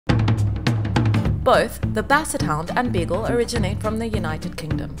Both the Basset Hound and Beagle originate from the United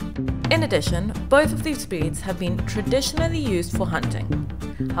Kingdom. In addition, both of these breeds have been traditionally used for hunting.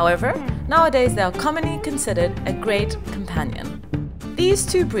 However, nowadays they are commonly considered a great companion. These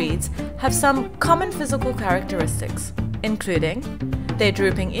two breeds have some common physical characteristics, including their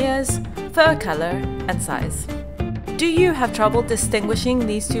drooping ears, fur color, and size. Do you have trouble distinguishing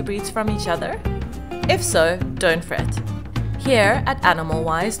these two breeds from each other? If so, don't fret. Here at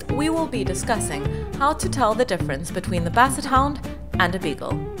AnimalWised, we will be discussing how to tell the difference between the Basset Hound and a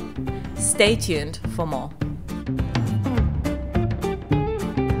Beagle. Stay tuned for more.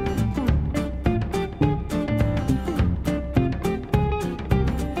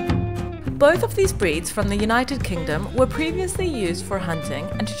 Both of these breeds from the United Kingdom were previously used for hunting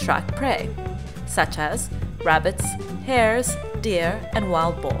and to track prey, such as rabbits, hares, deer, and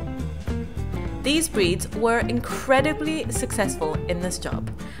wild boar. These breeds were incredibly successful in this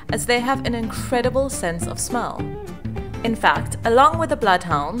job, as they have an incredible sense of smell. In fact, along with the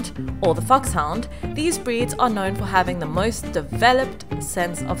bloodhound or the foxhound, these breeds are known for having the most developed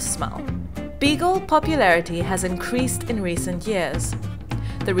sense of smell. Beagle popularity has increased in recent years.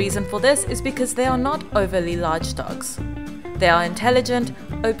 The reason for this is because they are not overly large dogs. They are intelligent,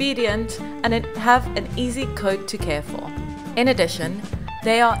 obedient, and have an easy coat to care for. In addition,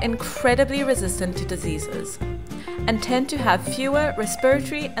 they are incredibly resistant to diseases and tend to have fewer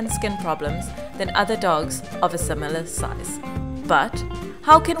respiratory and skin problems than other dogs of a similar size. But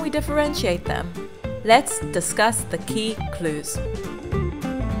how can we differentiate them? Let's discuss the key clues.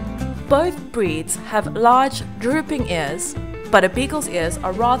 Both breeds have large, drooping ears, but a Beagle's ears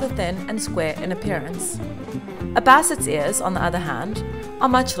are rather thin and square in appearance. A Basset's ears, on the other hand, are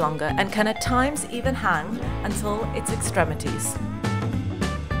much longer and can at times even hang until its extremities.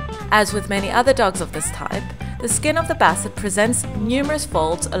 As with many other dogs of this type, the skin of the Basset presents numerous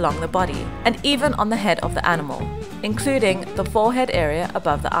folds along the body and even on the head of the animal, including the forehead area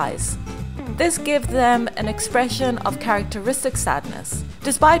above the eyes. This gives them an expression of characteristic sadness,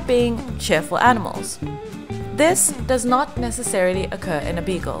 despite being cheerful animals. This does not necessarily occur in a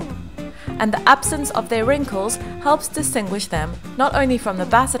Beagle, and the absence of their wrinkles helps distinguish them not only from the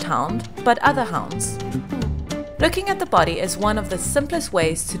Basset Hound, but other hounds. Looking at the body is one of the simplest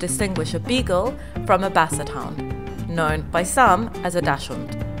ways to distinguish a Beagle from a Basset Hound, known by some as a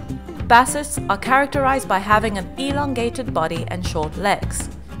Dachshund. Bassets are characterized by having an elongated body and short legs.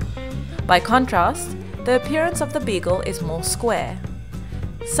 By contrast, the appearance of the Beagle is more square,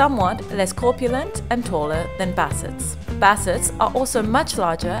 somewhat less corpulent and taller than Bassets. Bassets are also much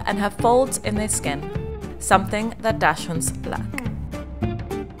larger and have folds in their skin, something that Dachshunds lack.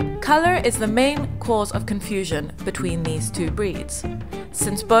 Color is the main cause of confusion between these two breeds,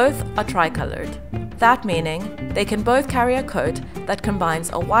 since both are tricolored, that meaning they can both carry a coat that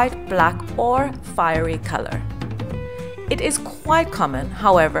combines a white, black, or fiery color. It is quite common,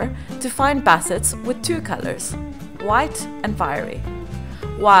 however, to find Bassets with two colors, white and fiery,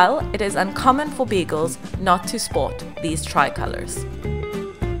 while it is uncommon for Beagles not to sport these tricolors.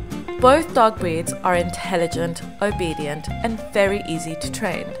 Both dog breeds are intelligent, obedient, and very easy to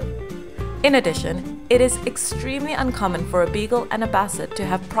train. In addition, it is extremely uncommon for a Beagle and a Basset to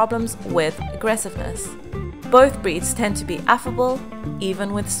have problems with aggressiveness. Both breeds tend to be affable,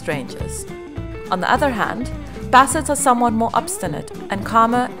 even with strangers. On the other hand, Bassets are somewhat more obstinate and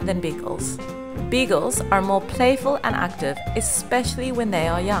calmer than Beagles. Beagles are more playful and active, especially when they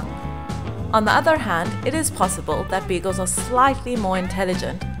are young. On the other hand, it is possible that Beagles are slightly more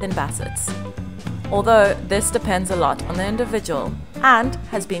intelligent than Bassets, although this depends a lot on the individual and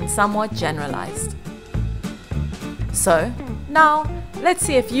has been somewhat generalized. So, now let's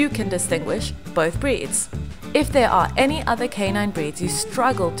see if you can distinguish both breeds. If there are any other canine breeds you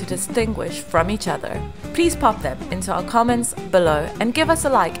struggle to distinguish from each other, please pop them into our comments below and give us a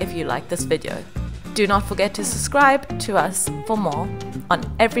like if you like this video. Do not forget to subscribe to us for more on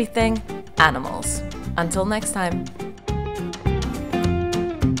everything animals. Until next time.